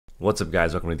What's up,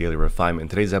 guys? Welcome to Daily Refinement. In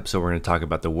today's episode, we're going to talk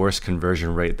about the worst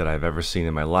conversion rate that I've ever seen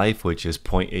in my life, which is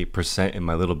 0.8% in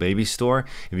my little baby store.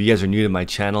 If you guys are new to my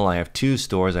channel, I have two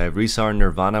stores. I have Reseller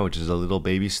Nirvana, which is a little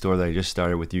baby store that I just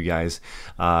started with you guys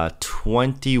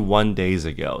 21 days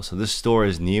ago. So this store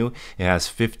is new. It has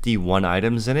 51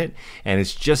 items in it, and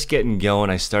it's just getting going.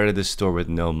 I started this store with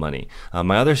no money.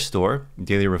 My other store,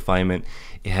 Daily Refinement,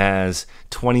 it has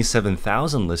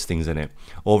 27,000 listings in it,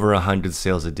 over 100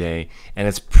 sales a day, and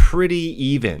it's pretty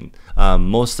even.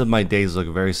 Most of my days look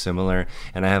very similar,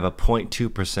 and I have a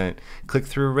 0.2%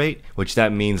 click-through rate, which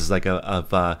that means is like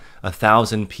of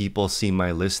 1,000 people see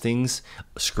my listings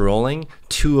scrolling,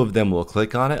 2 of them will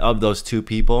click on it. Of those 2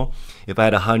 people, if I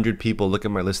had 100 people look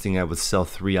at my listing, I would sell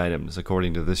 3 items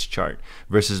according to this chart.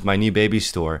 Versus my new baby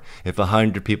store, if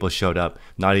 100 people showed up,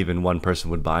 not even 1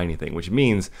 person would buy anything, which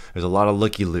means there's a lot of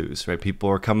looky-loos, right? People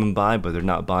are coming by, but they're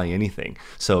not buying anything.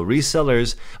 So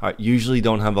resellers usually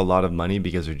don't have a lot of money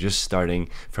because they're just starting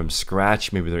from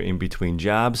scratch. Maybe they're in between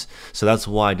jobs. So that's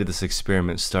why I did this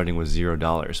experiment starting with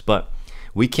 $0. But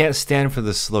we can't stand for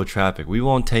the slow traffic. We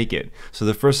won't take it. So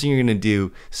the first thing you're going to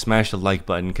do, smash the like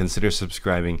button, consider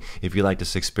subscribing if you like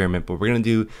this experiment, but we're going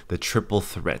to do the triple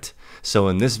threat. So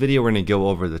in this video, we're going to go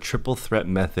over the triple threat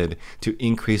method to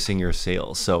increasing your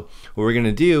sales. So what we're going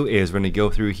to do is we're going to go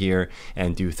through here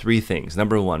and do 3 things.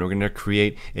 Number 1, we're going to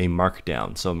create a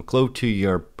markdown. So go to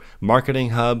your marketing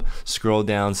hub, scroll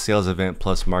down, sales event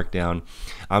plus markdown.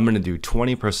 I'm going to do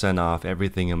 20% off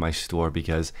everything in my store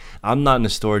because I'm not in the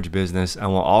storage business. I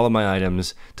want all of my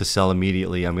items to sell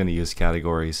immediately. I'm going to use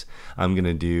categories. I'm going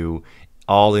to do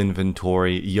all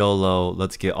inventory, YOLO,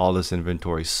 let's get all this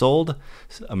inventory sold.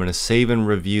 So I'm going to save and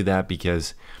review that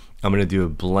because I'm going to do a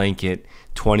blanket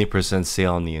 20%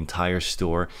 sale on the entire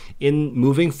store. In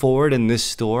moving forward in this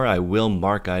store, I will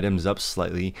mark items up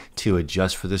slightly to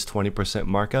adjust for this 20%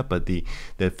 markup, but the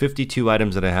 52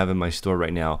 items that I have in my store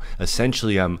right now,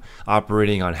 essentially I'm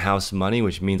operating on house money,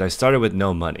 which means I started with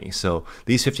no money. So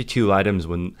these 52 items,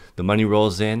 when the money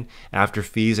rolls in, after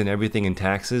fees and everything and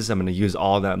taxes, I'm going to use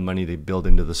all that money to build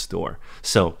into the store.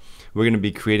 So we're going to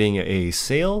be creating a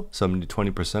sale. So I'm going to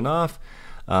do 20% off.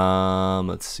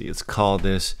 Let's see, let's call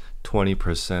this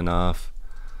 20% off.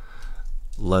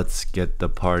 Let's get the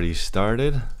party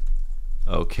started.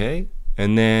 Okay,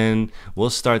 and then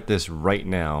we'll start this right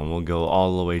now and we'll go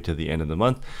all the way to the end of the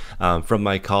month. From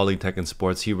my colleague Tech and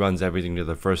Sports, he runs everything to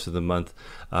the first of the month.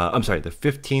 I'm sorry, the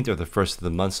 15th or the first of the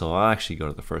month, so I'll actually go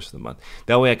to the first of the month.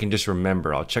 That way I can just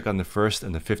remember. I'll check on the 1st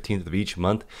and the 15th of each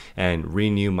month and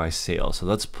renew my sale. So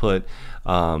let's put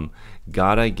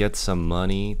gotta get some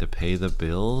money to pay the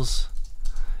bills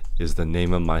is the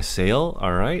name of my sale.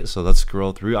 All right, so let's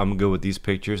scroll through. I'm good with these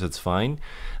pictures, that's fine.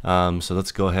 So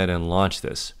let's go ahead and launch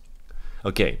this.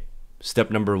 Okay, step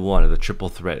number 1 of the triple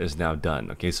threat is now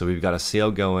done. Okay, so we've got a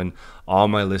sale going. All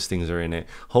my listings are in it.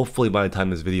 Hopefully by the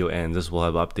time this video ends, this will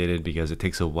have updated because it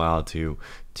takes a while to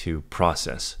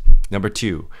process. Number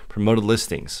 2, promoted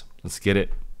listings. Let's get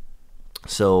it.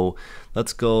 So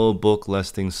let's go book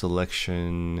listing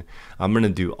selection. I'm going to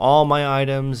do all my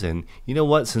items, and you know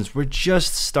what, since we're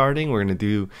just starting, we're going to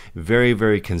do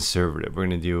very conservative. We're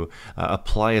going to do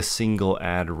apply a single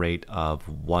ad rate of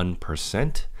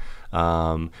 1%.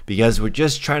 Because we're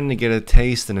just trying to get a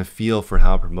taste and a feel for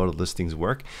how promoted listings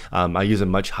work. I use a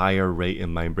much higher rate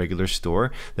in my regular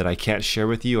store that I can't share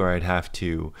with you, or I'd have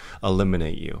to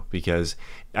eliminate you because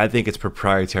I think it's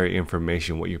proprietary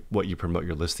information what you promote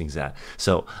your listings at.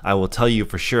 So I will tell you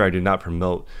for sure I do not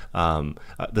promote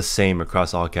the same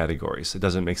across all categories. It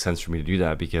doesn't make sense for me to do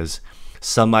that because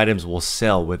some items will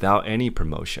sell without any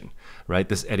promotion, right?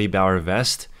 This Eddie Bauer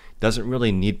vest doesn't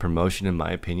really need promotion in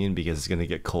my opinion because it's going to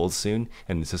get cold soon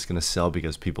and it's just going to sell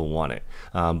because people want it.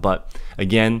 But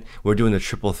again, we're doing the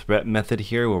triple threat method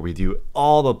here where we do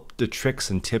all the tricks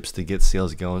and tips to get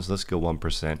sales going. So let's go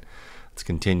 1%. Let's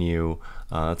continue.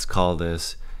 Let's call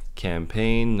this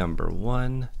campaign number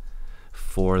 1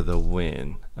 for the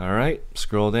win. All right,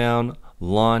 scroll down,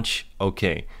 launch.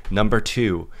 Okay, number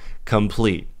 2,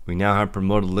 complete. We now have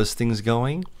promoted listings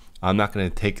going. I'm not going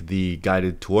to take the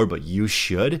guided tour, but you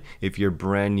should if you're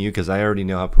brand new because I already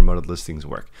know how promoted listings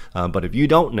work. But if you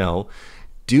don't know,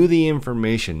 do the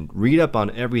information, read up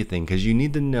on everything because you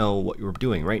need to know what you're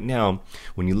doing. Right now,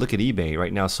 when you look at eBay,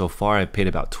 right now so far I've paid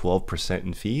about 12%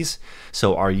 in fees.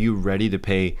 So are you ready to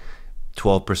pay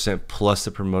 12% plus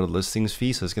the promoted listings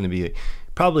fee? So it's going to be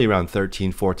probably around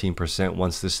 13-14%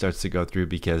 once this starts to go through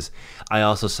because I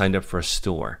also signed up for a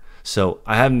store. So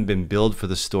I haven't been billed for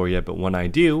the store yet, but when I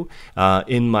do,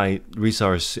 in my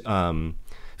resellers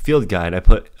field guide, I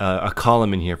put a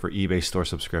column in here for eBay store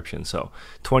subscription. So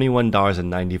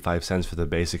 $21.95 for the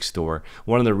basic store.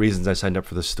 One of the reasons I signed up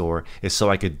for the store is so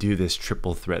I could do this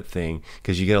triple threat thing,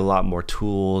 because you get a lot more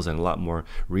tools and a lot more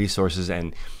resources.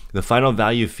 And the final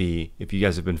value fee, if you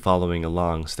guys have been following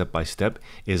along step by step,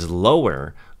 is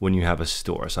lower when you have a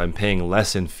store. So I'm paying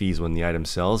less in fees when the item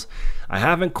sells. I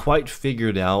haven't quite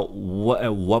figured out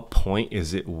at what point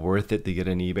is it worth it to get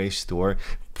an eBay store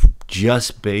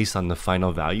just based on the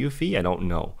final value fee. I don't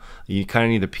know. You kind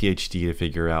of need a PhD to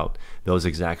figure out those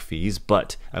exact fees,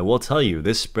 but I will tell you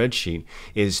this spreadsheet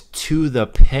is to the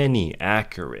penny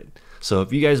accurate. So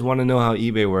if you guys want to know how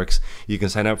eBay works, you can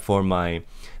sign up for my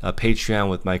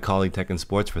Patreon with my colleague Tech and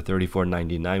Sports for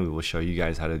 $34.99. We will show you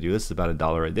guys how to do this. It's about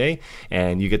 $1 a day,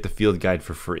 and you get the field guide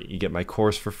for free. You get my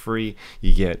course for free.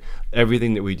 You get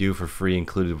everything that we do for free,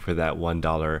 included for that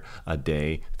 $1 a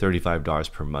day,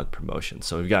 $35 per month promotion.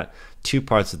 So we've got two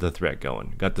parts of the threat going.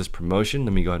 We've got this promotion.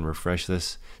 Let me go ahead and refresh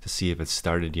this to see if it's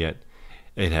started yet.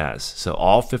 It has. So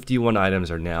all 51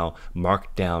 items are now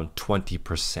marked down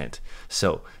 20%.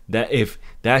 So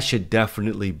that should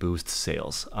definitely boost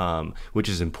sales, which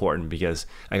is important because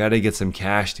I got to get some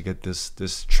cash to get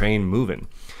this train moving.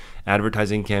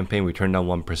 Advertising campaign, we turned down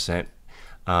 1%,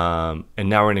 and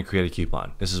now we're going to create a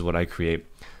coupon. This is what I create.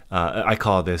 I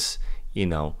call this,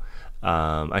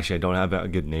 actually I don't have a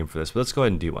good name for this, but let's go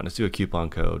ahead and do one. Let's do a coupon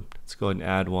code. Let's go ahead and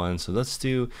add one. So let's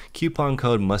do coupon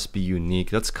code must be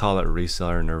unique. Let's call it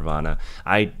Reseller Nirvana.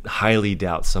 I highly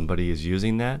doubt somebody is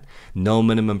using that. No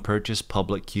minimum purchase,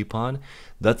 public coupon.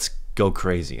 Let's go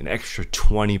crazy, an extra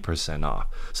 20% off.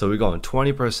 So we're going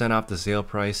 20% off the sale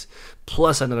price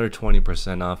plus another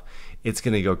 20% off. It's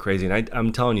going to go crazy. And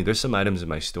I'm telling you, there's some items in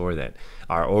my store that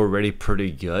are already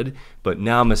pretty good, but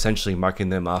now I'm essentially marking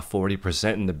them off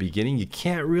 40% in the beginning. You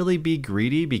can't really be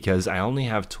greedy because I only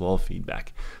have 12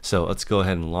 feedback. So let's go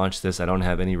ahead and launch this. I don't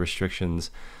have any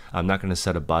restrictions. I'm not going to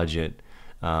set a budget.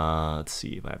 Let's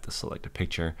see if I have to select a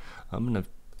picture. I'm going to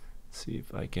see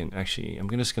if I can actually, I'm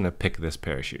just going to pick this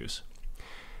pair of shoes.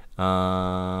 We're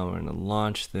going to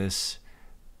launch this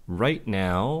right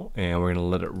now, and we're going to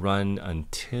let it run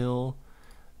until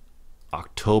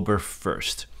October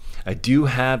 1st. I do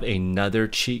have another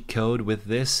cheat code with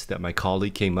this that my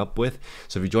colleague came up with.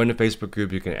 So if you join the Facebook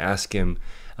group, you can ask him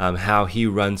how he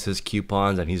runs his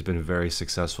coupons, and he's been very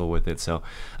successful with it. So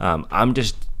I'm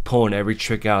just pulling every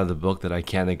trick out of the book that I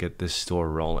can to get this store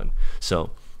rolling. So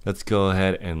let's go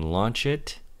ahead and launch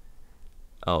it.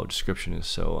 Oh, description is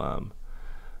so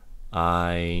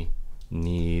I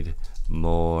need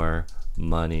more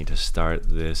money to start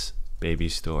this baby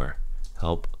store.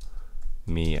 Help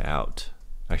me out.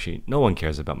 Actually, no one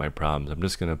cares about my problems. I'm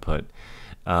just gonna put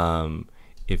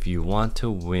if you want to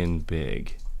win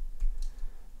big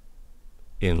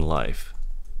in life,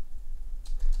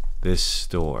 this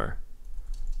store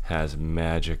has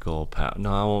magical power.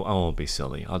 No, I won't be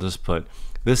silly. I'll just put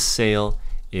this sale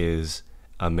is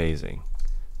amazing.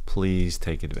 Please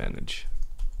take advantage.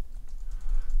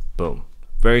 Boom.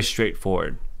 Very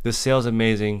straightforward. This sale is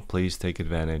amazing. Please take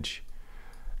advantage.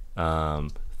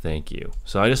 Thank you.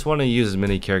 So I just want to use as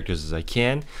many characters as I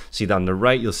can. See down the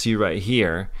right, you'll see right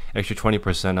here, extra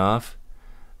 20% off.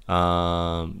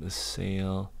 The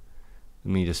sale.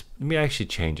 Let me actually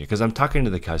change it because I'm talking to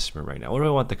the customer right now. What do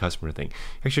I want the customer to think?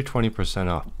 Extra 20%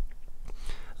 off.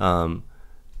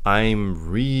 I'm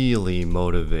really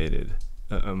motivated.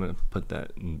 I'm going to put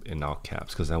that in all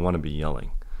caps because I want to be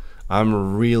yelling.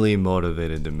 I'm really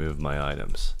motivated to move my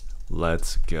items.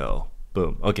 Let's go.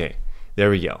 Boom. Okay, there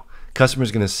we go.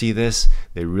 Customer's going to see this.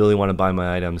 They really want to buy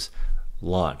my items.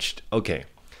 Launched. Okay.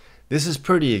 This is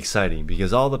pretty exciting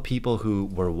because all the people who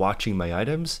were watching my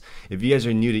items, if you guys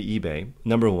are new to eBay,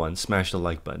 number one, smash the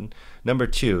like button. Number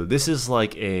two, this is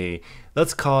like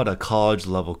let's call it a college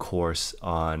level course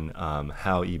on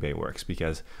how eBay works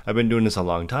because I've been doing this a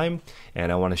long time and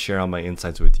I want to share all my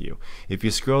insights with you. If you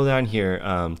scroll down here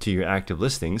to your active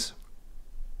listings,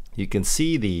 you can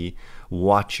see the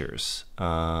watchers.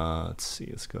 Let's see,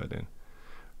 let's go ahead and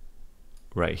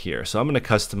right here. So I'm going to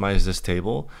customize this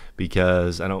table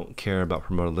because I don't care about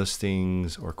promoted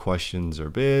listings or questions or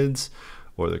bids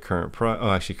or the current price.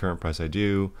 Oh, actually current price I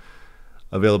do.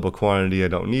 Available quantity I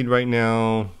don't need right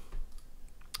now.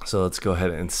 So let's go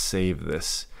ahead and save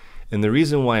this. And the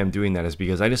reason why I'm doing that is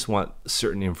because I just want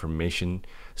certain information.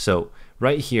 So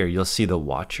right here you'll see the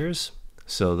watchers.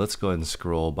 So let's go ahead and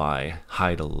scroll by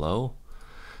high to low.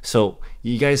 So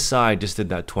you guys saw I just did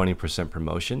that 20%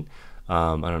 promotion.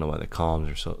 I don't know why the columns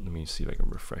are so. Let me see if I can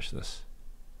refresh this.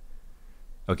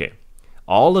 Okay,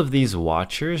 all of these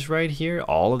watchers right here,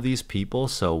 all of these people,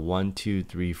 so 1, 2,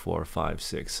 3, 4, 5,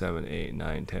 6, 7, 8,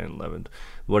 9, 10, 11,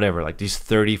 whatever, like these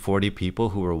 30, 40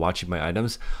 people who are watching my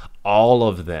items, all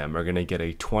of them are going to get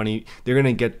they're going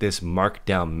to get this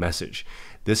markdown message.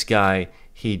 This guy,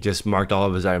 he just marked all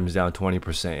of his items down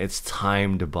 20%. It's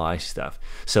time to buy stuff.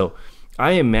 So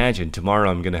I imagine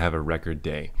tomorrow I'm going to have a record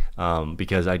day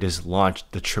because I just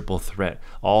launched the triple threat.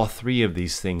 All 3 of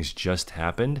these things just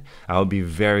happened. I would be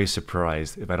very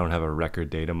surprised if I don't have a record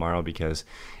day tomorrow because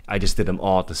I just did them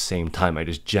all at the same time. I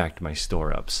just jacked my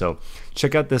store up. So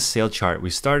check out this sale chart. We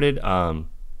started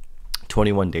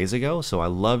 21 days ago. So I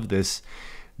love this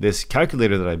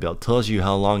calculator that I built. Tells you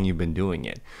how long you've been doing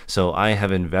it. So I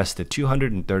have invested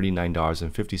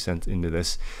 $239.50 into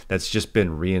this. That's just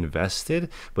been reinvested,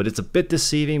 but it's a bit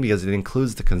deceiving because it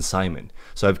includes the consignment.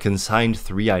 So I've consigned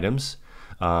 3 items,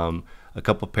 a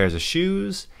couple pairs of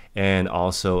shoes, and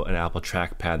also an Apple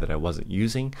trackpad that I wasn't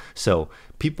using. So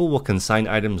people will consign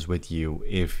items with you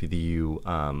if you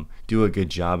do a good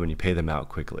job and you pay them out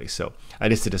quickly. So I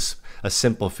just did a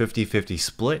simple 50-50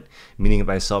 split, meaning if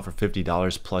I sell it for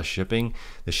 $50 plus shipping,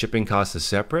 the shipping cost is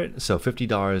separate. So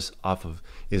 $50 off of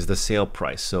is the sale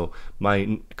price. So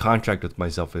my contract with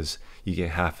myself is you get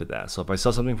half of that. So if I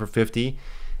sell something for 50,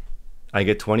 I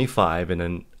get 25, and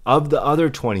then of the other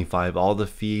 25, all the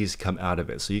fees come out of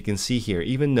it. So you can see here,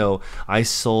 even though I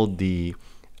sold the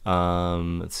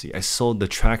I sold the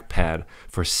trackpad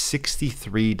for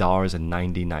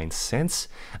 $63.99.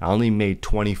 I only made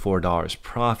 $24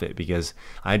 profit because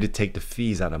I had to take the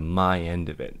fees out of my end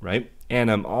of it, right? And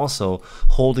I'm also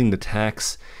holding the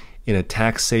tax in a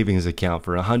tax savings account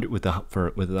for it's at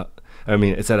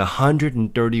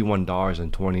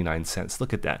 $131.29.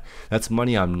 Look at that. That's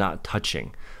money I'm not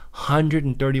touching.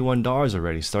 $131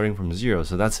 already, starting from 0.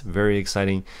 So that's very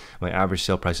exciting. My average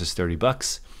sale price is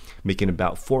 $30, making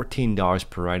about $14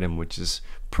 per item, which is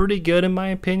pretty good in my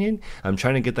opinion. I'm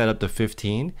trying to get that up to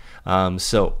 15.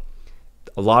 So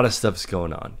a lot of stuff's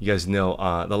going on. You guys know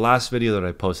the last video that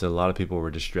I posted, a lot of people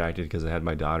were distracted because I had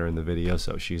my daughter in the video,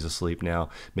 so she's asleep now,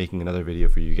 making another video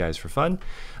for you guys for fun.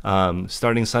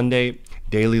 Starting Sunday,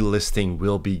 daily listing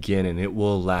will begin, and it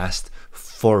will last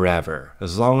forever.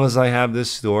 As long as I have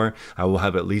this store, I will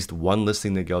have at least one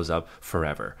listing that goes up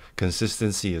forever.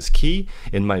 Consistency is key.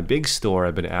 In my big store,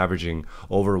 I've been averaging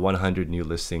over 100 new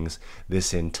listings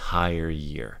this entire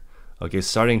year. Okay,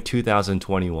 starting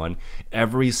 2021,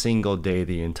 every single day,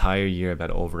 the entire year, I've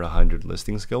had over 100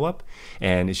 listings go up.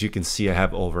 And as you can see, I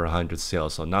have over 100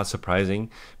 sales. So not surprising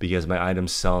because my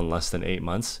items sell in less than 8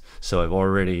 months. So I've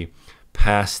already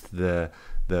passed the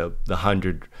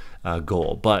 100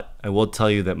 goal. But I will tell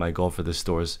you that my goal for this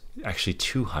store is actually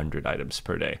 200 items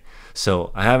per day.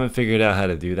 So I haven't figured out how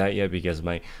to do that yet because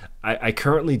I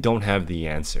currently don't have the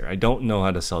answer. I don't know how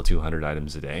to sell 200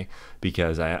 items a day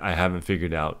because I haven't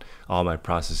figured out all my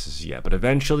processes yet. But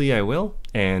eventually I will.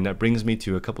 And that brings me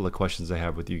to a couple of questions I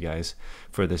have with you guys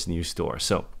for this new store.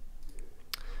 So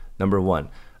number one.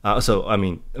 Let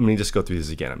me just go through this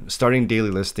again. I'm starting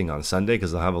daily listing on Sunday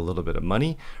because I'll have a little bit of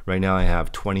money. Right now I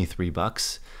have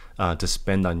 $23 to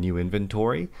spend on new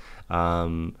inventory.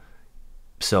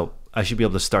 So I should be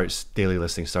able to start daily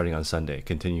listing starting on Sunday,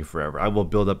 continue forever. I will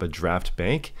build up a draft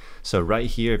bank. So right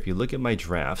here, if you look at my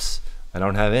drafts, I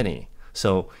don't have any.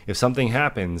 So if something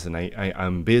happens and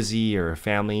I'm busy or a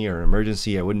family or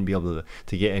emergency, I wouldn't be able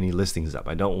to get any listings up.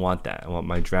 I don't want that. I want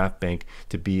my draft bank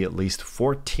to be at least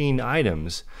 14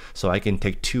 items so I can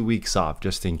take 2 weeks off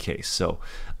just in case. So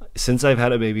since I've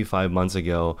had a baby 5 months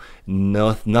ago,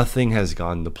 nothing has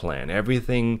gone to plan.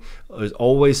 Everything, there's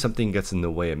always something gets in the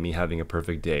way of me having a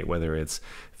perfect day, whether it's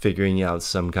figuring out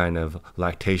some kind of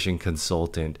lactation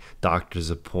consultant, doctor's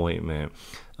appointment,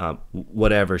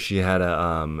 whatever. She had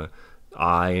a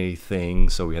eye thing,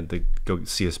 so we had to go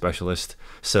see a specialist.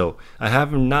 So I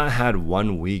have not had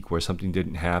 1 week where something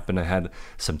didn't happen. I had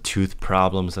some tooth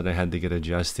problems that I had to get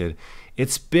adjusted.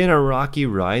 It's been a rocky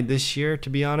ride this year, to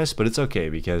be honest, but it's okay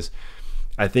because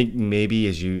I think maybe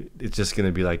it's just going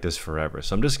to be like this forever.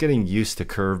 So I'm just getting used to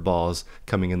curveballs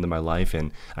coming into my life,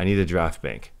 and I need a draft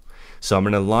bank. So I'm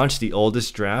going to launch the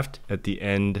oldest draft at the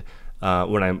end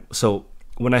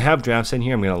when I have drafts in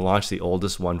here, I'm going to launch the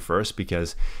oldest one first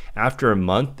because after a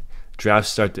month, drafts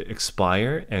start to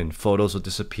expire and photos will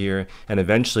disappear, and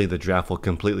eventually the draft will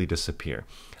completely disappear.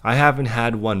 I haven't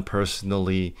had one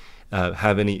personally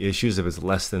have any issues if it's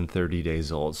less than 30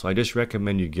 days old. So I just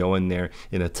recommend you go in there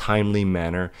in a timely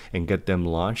manner and get them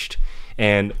launched.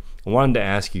 And I wanted to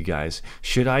ask you guys,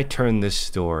 should I turn this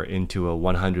store into a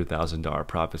 $100,000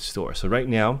 profit store? So right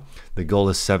now, the goal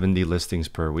is 70 listings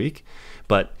per week,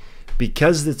 but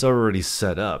because it's already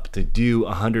set up to do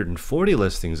 140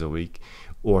 listings a week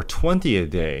or 20 a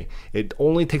day, it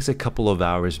only takes a couple of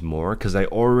hours more because I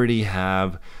already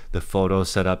have the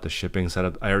photos set up, the shipping set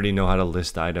up. I already know how to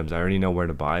list items. I already know where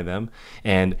to buy them.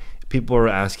 And people are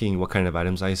asking what kind of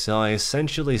items I sell. I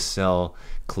essentially sell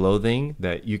clothing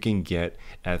that you can get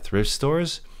at thrift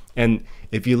stores. And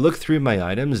if you look through my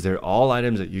items, they're all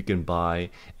items that you can buy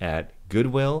at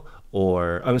Goodwill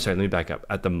or, I'm sorry, let me back up,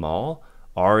 at the mall,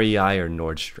 REI or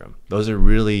Nordstrom. Those are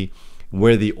really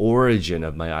where the origin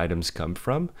of my items come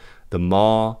from. The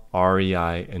mall,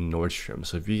 REI, and Nordstrom.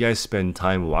 So if you guys spend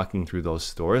time walking through those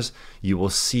stores, you will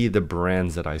see the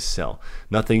brands that I sell.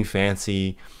 Nothing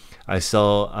fancy. I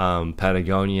sell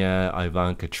Patagonia,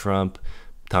 Ivanka Trump,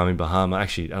 Tommy Bahama.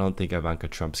 Actually, I don't think Ivanka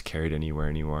Trump's carried anywhere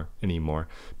anymore.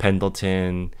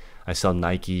 Pendleton. I sell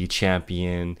Nike,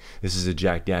 Champion. This is a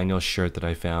Jack Daniels shirt that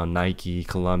I found. Nike,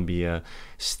 Columbia.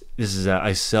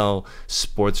 I sell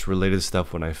sports related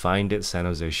stuff when I find it. San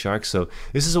Jose Sharks. So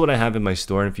this is what I have in my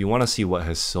store. And if you want to see what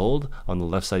has sold, on the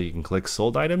left side you can click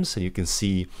sold items, and you can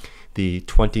see the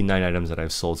 29 items that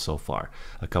I've sold so far.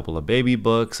 A couple of baby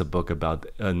books, a book about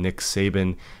Nick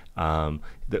Saban.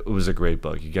 It was a great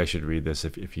book. You guys should read this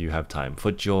if you have time.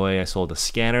 FootJoy. I sold a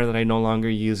scanner that I no longer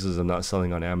use as I'm not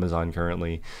selling on Amazon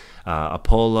currently.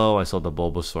 Apollo. I sold the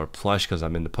Bulbasaur plush because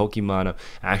I'm into Pokemon. I'm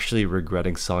actually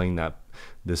regretting selling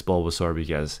this Bulbasaur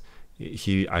because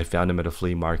I found him at a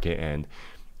flea market, and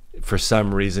for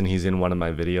some reason he's in one of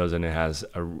my videos, and it has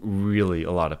a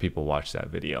lot of people watch that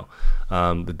video.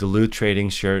 The Duluth trading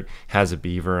shirt has a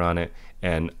beaver on it,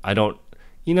 and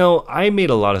I made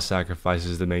a lot of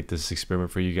sacrifices to make this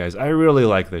experiment for you guys. I really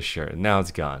like this shirt. Now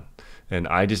it's gone. And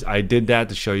I did that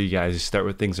to show you guys, start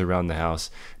with things around the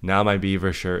house. Now my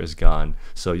beaver shirt is gone.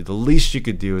 So the least you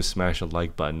could do is smash a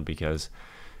like button because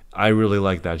I really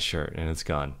like that shirt and it's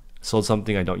gone. Sold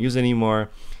something I don't use anymore.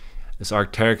 This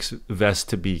Arc'teryx vest,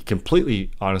 to be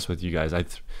completely honest with you guys, I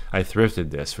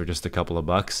thrifted this for just a couple of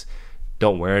bucks.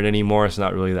 Don't wear it anymore. It's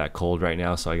not really that cold right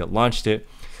now, so I launched it.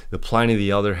 The Pliny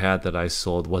the Elder hat that I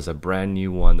sold was a brand new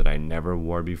one that I never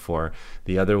wore before.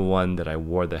 The other one that I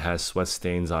wore that has sweat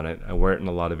stains on it, I wear it in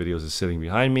a lot of videos, is sitting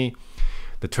behind me.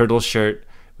 The turtle shirt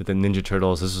with the Ninja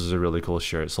Turtles, this is a really cool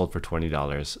shirt, sold for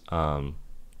 $20.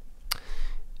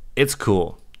 It's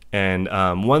cool. And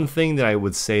one thing that I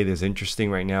would say that's interesting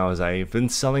right now is I've been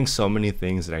selling so many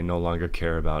things that I no longer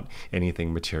care about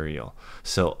anything material.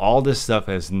 So all this stuff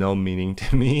has no meaning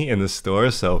to me in the store,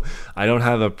 so I don't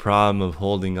have a problem of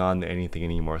holding on to anything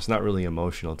anymore. It's not really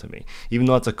emotional to me. Even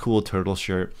though it's a cool turtle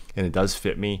shirt and it does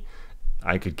fit me,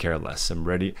 I could care less. I'm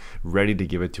ready to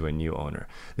give it to a new owner.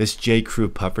 This J. Crew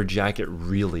puffer jacket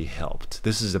really helped.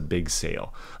 This is a big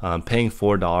sale. Paying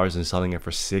 $4 and selling it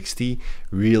for $60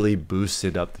 really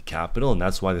boosted up the capital, and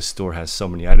that's why the store has so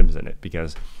many items in it,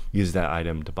 because use that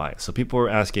item to buy it. So people were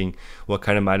asking, what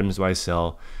kind of items do I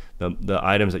sell? The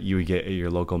items that you would get at your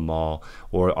local mall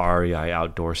or REI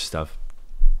outdoor stuff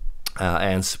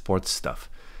and sports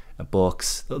stuff.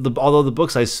 Books. Although the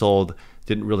books I sold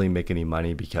didn't really make any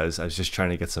money because I was just trying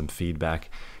to get some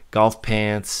feedback. Golf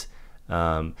pants.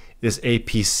 This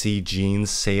APC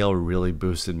jeans sale really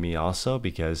boosted me also,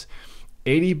 because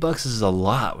 $80 is a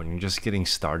lot when you're just getting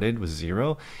started with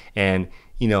zero. And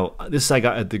this I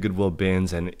got at the Goodwill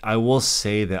bins, and I will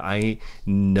say that I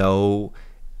know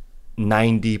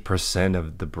 90%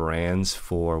 of the brands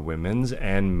for women's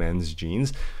and men's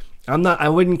jeans. I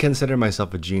wouldn't consider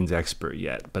myself a jeans expert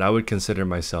yet, but I would consider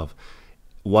myself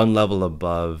one level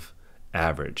above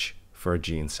average for a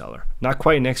jeans seller. Not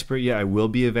quite an expert yet. I will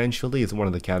be eventually. It's one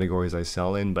of the categories I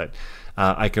sell in, but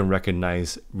I can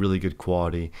recognize really good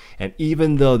quality. And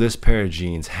even though this pair of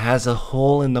jeans has a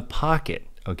hole in the pocket,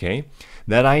 okay,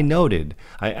 that I noted,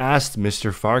 I asked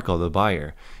Mr. Farco, the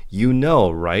buyer,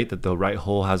 right, that the right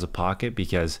hole has a pocket,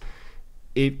 because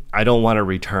I don't want to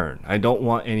return. I don't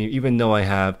want any, even though I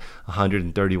have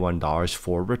 $131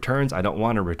 for returns, I don't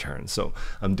want to return. So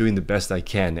I'm doing the best I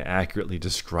can to accurately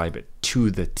describe it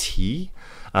to the T.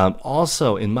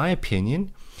 Also, in my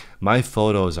opinion, my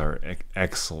photos are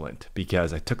excellent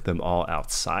because I took them all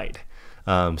outside.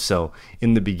 So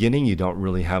in the beginning, you don't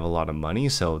really have a lot of money.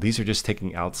 So these are just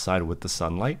taken outside with the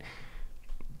sunlight.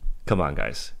 Come on,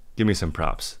 guys. Give me some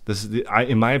props.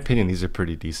 In my opinion, these are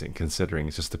pretty decent considering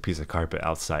it's just a piece of carpet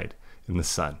outside in the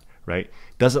sun, right?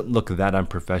 Doesn't look that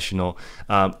unprofessional.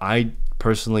 I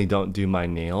personally don't do my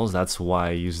nails. That's why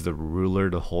I use the ruler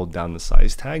to hold down the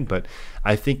size tag. But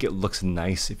I think it looks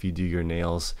nice if you do your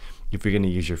nails, if you're going to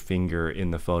use your finger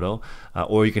in the photo,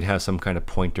 or you could have some kind of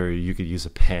pointer. You could use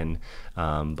a pen,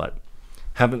 but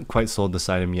haven't quite sold this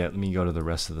item yet. Let me go to the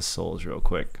rest of the soles real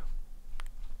quick.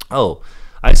 Oh,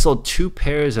 I sold 2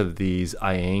 pairs of these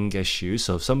Ianga shoes.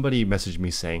 So somebody messaged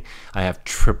me saying I have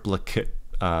triplicate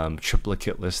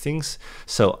listings.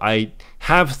 So I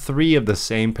have 3 of the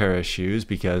same pair of shoes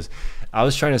because I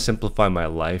was trying to simplify my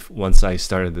life once I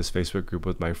started this Facebook group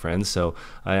with my friends. So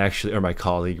I actually, or my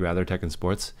colleague rather, Tech and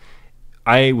Sports,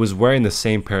 I was wearing the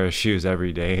same pair of shoes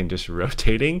every day and just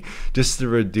rotating just to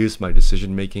reduce my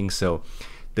decision making. So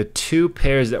the 2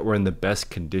 pairs that were in the best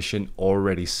condition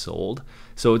already sold.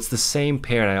 So it's the same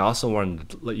pair. And I also wanted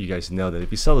to let you guys know that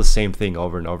if you sell the same thing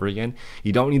over and over again,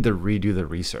 you don't need to redo the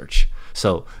research.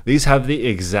 So these have the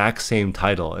exact same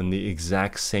title and the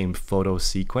exact same photo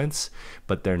sequence,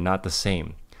 but they're not the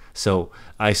same. So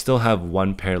I still have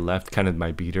 1 pair left, kind of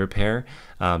my beater pair.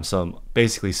 So I'm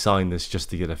basically selling this just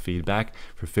to get a feedback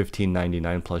for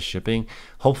 $15.99 plus shipping.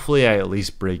 Hopefully I at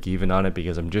least break even on it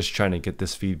because I'm just trying to get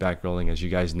this feedback rolling. As you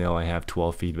guys know, I have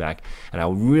 12 feedback and I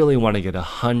really want to get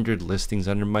 100 listings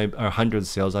under my, or 100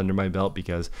 sales under my belt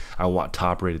because I want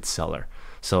top rated seller.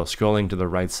 So scrolling to the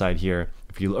right side here,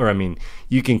 if you, or I mean,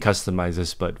 you can customize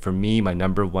this, but for me, my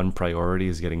 #1 priority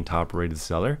is getting top rated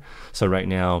seller. So right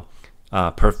now,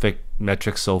 perfect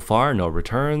metrics so far, no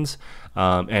returns.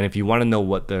 And if you want to know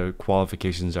what the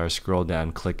qualifications are, scroll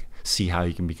down, click see how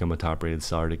you can become a top rated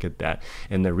seller to get that.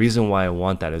 And the reason why I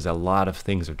want that is a lot of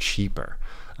things are cheaper.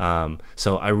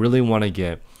 So I really want to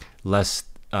get less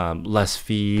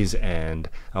fees, and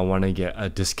I want to get a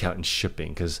discount in shipping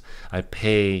because I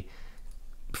pay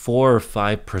 4 or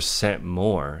 5%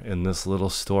 more in this little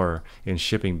store in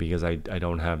shipping because I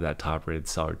don't have that top rated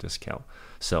seller discount.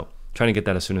 So trying to get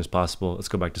that as soon as possible. Let's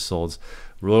go back to solds.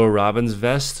 Royal Robbins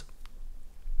vest.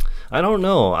 I don't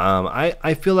know.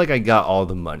 I feel like I got all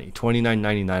the money.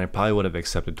 $29.99. I probably would have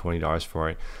accepted $20 for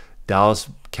it. Dallas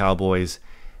Cowboys.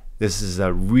 This is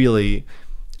a really,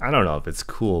 I don't know if it's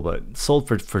cool, but sold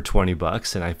for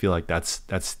 $20, and I feel like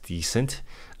that's decent.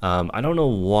 I don't know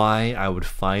why I would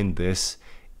find this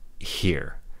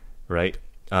here, right?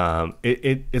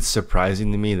 It's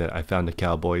surprising to me that I found a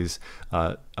Cowboys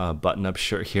button-up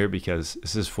shirt here because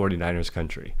this is 49ers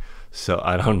country. So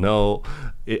I don't know,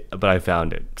 but I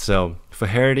found it. So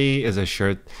Flaherty is a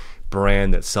shirt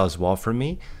brand that sells well for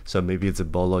me. So maybe it's a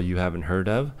bolo you haven't heard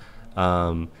of.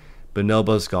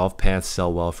 Bonobos golf pants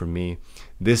sell well for me.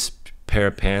 This pair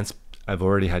of pants, I've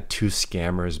already had 2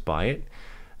 scammers buy it.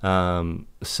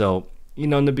 So, you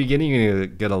know, in the beginning, you're going to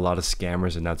get a lot of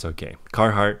scammers, and that's okay.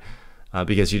 Carhartt,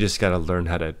 because you just got to learn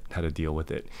how to deal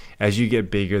with it. As you get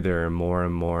bigger, there are more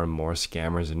and more and more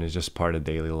scammers, and it's just part of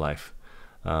daily life.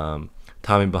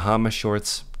 Tommy Bahama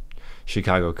shorts,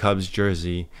 Chicago Cubs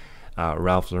jersey,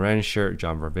 Ralph Lauren shirt,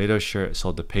 John Barbados shirt,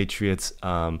 sold the Patriots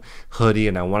hoodie.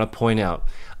 And I want to point out,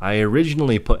 I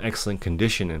originally put excellent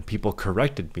condition and people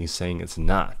corrected me saying it's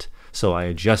not. So I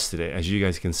adjusted it. As you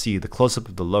guys can see, the close-up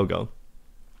of the logo,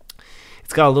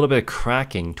 it's got a little bit of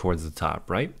cracking towards the top,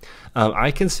 right?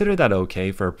 I consider that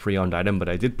okay for a pre-owned item, but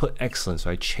I did put excellent, so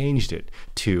I changed it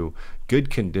to good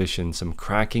condition, some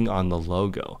cracking on the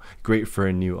logo. Great for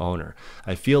a new owner.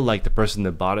 I feel like the person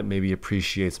that bought it maybe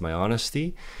appreciates my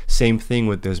honesty. Same thing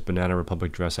with this Banana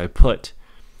Republic dress. I put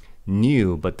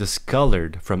new but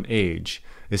discolored from age.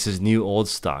 This is new old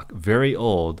stock, very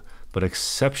old but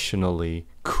exceptionally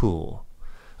cool.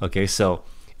 Okay, so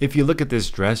if you look at this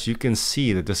dress, you can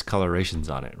see the discolorations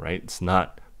on it, right? It's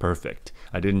not perfect.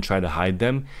 I didn't try to hide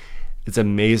them. It's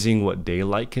amazing what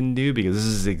daylight can do because this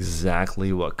is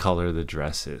exactly what color the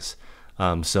dress is.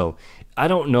 So I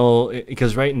don't know,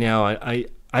 because right now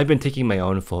I've been taking my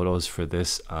own photos for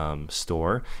this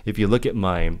store. If you look at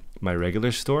my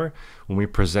regular store, when we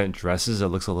present dresses, it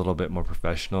looks a little bit more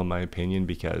professional in my opinion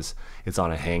because it's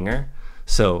on a hanger.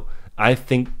 So I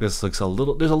think this looks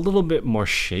there's a little bit more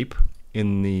shape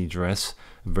in the dress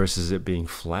versus it being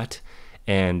flat.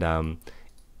 And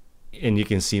you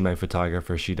can see my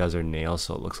photographer, she does her nails,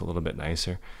 so it looks a little bit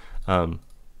nicer.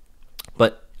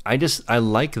 But I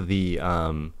like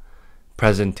the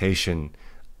presentation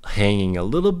hanging a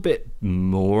little bit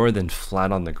more than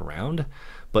flat on the ground,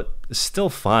 but still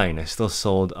fine. I still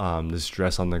sold this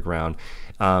dress on the ground.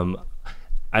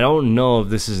 I don't know if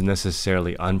this is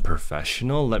necessarily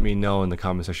unprofessional. Let me know in the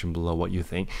comment section below what you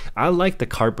think. I like the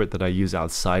carpet that I use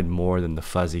outside more than the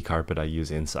fuzzy carpet I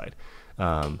use inside.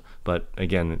 But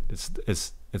again,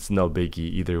 it's no biggie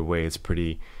either way. It's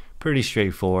pretty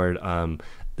straightforward.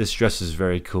 This dress is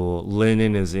very cool.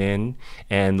 Linen is in,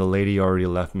 and the lady already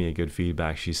left me a good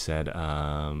feedback. She said,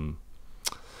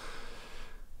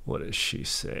 what did she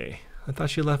say? I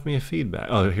thought she left me a feedback.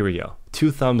 Oh, here we go.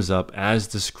 2 thumbs up as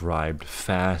described,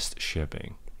 fast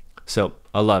shipping. So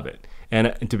I love it.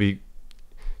 And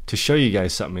to show you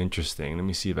guys something interesting, let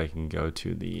me see if I can go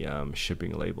to the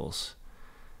shipping labels.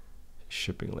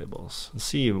 shipping labels. Let's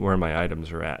see where my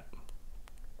items are at.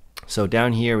 So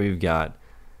down here we've got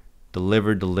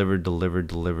delivered, delivered, delivered,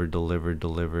 delivered, delivered,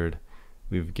 delivered.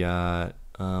 We've got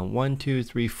 1, 2,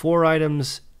 3, 4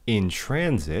 items in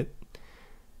transit,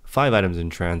 5 items in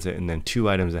transit, and then 2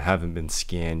 items that haven't been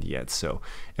scanned yet. So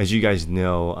as you guys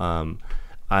know,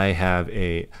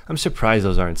 I'm surprised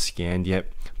those aren't scanned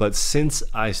yet, but since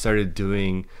I started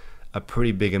doing a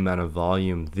pretty big amount of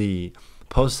volume, the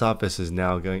post office is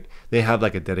now they have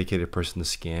like a dedicated person to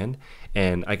scan,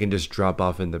 and I can just drop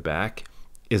off in the back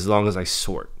as long as I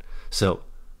sort. So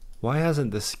why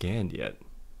hasn't this scanned yet?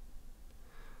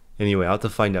 Anyway, I'll have to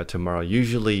find out tomorrow.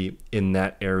 Usually in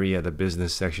that area, the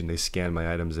business section, they scan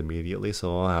my items immediately,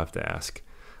 so I'll have to ask.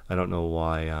 I don't know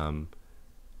why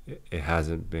it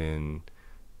hasn't been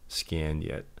scanned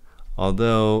yet.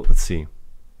 Although, let's see.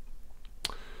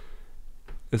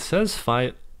 It says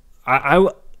 5.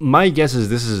 My guess is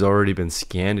this has already been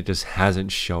scanned. It just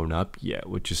hasn't shown up yet,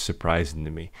 which is surprising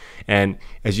to me. And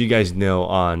as you guys know,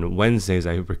 on Wednesdays,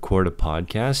 I record a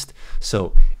podcast.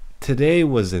 So today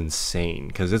was insane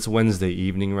because it's Wednesday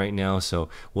evening right now. So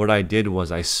what I did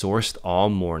was I sourced all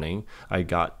morning. I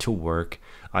got to work.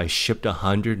 I shipped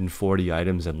 140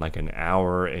 items in like an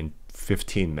hour and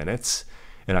 15 minutes.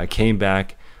 And I came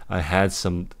back. I had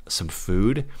some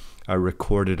food. I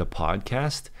recorded a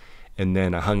podcast. And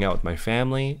then I hung out with my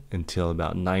family until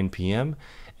about 9 p.m.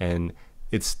 And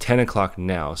it's 10 o'clock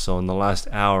now. So in the last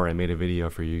hour, I made a video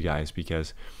for you guys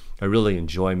because I really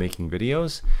enjoy making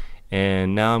videos.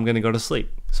 And now I'm going to go to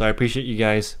sleep. So I appreciate you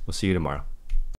guys. We'll see you tomorrow.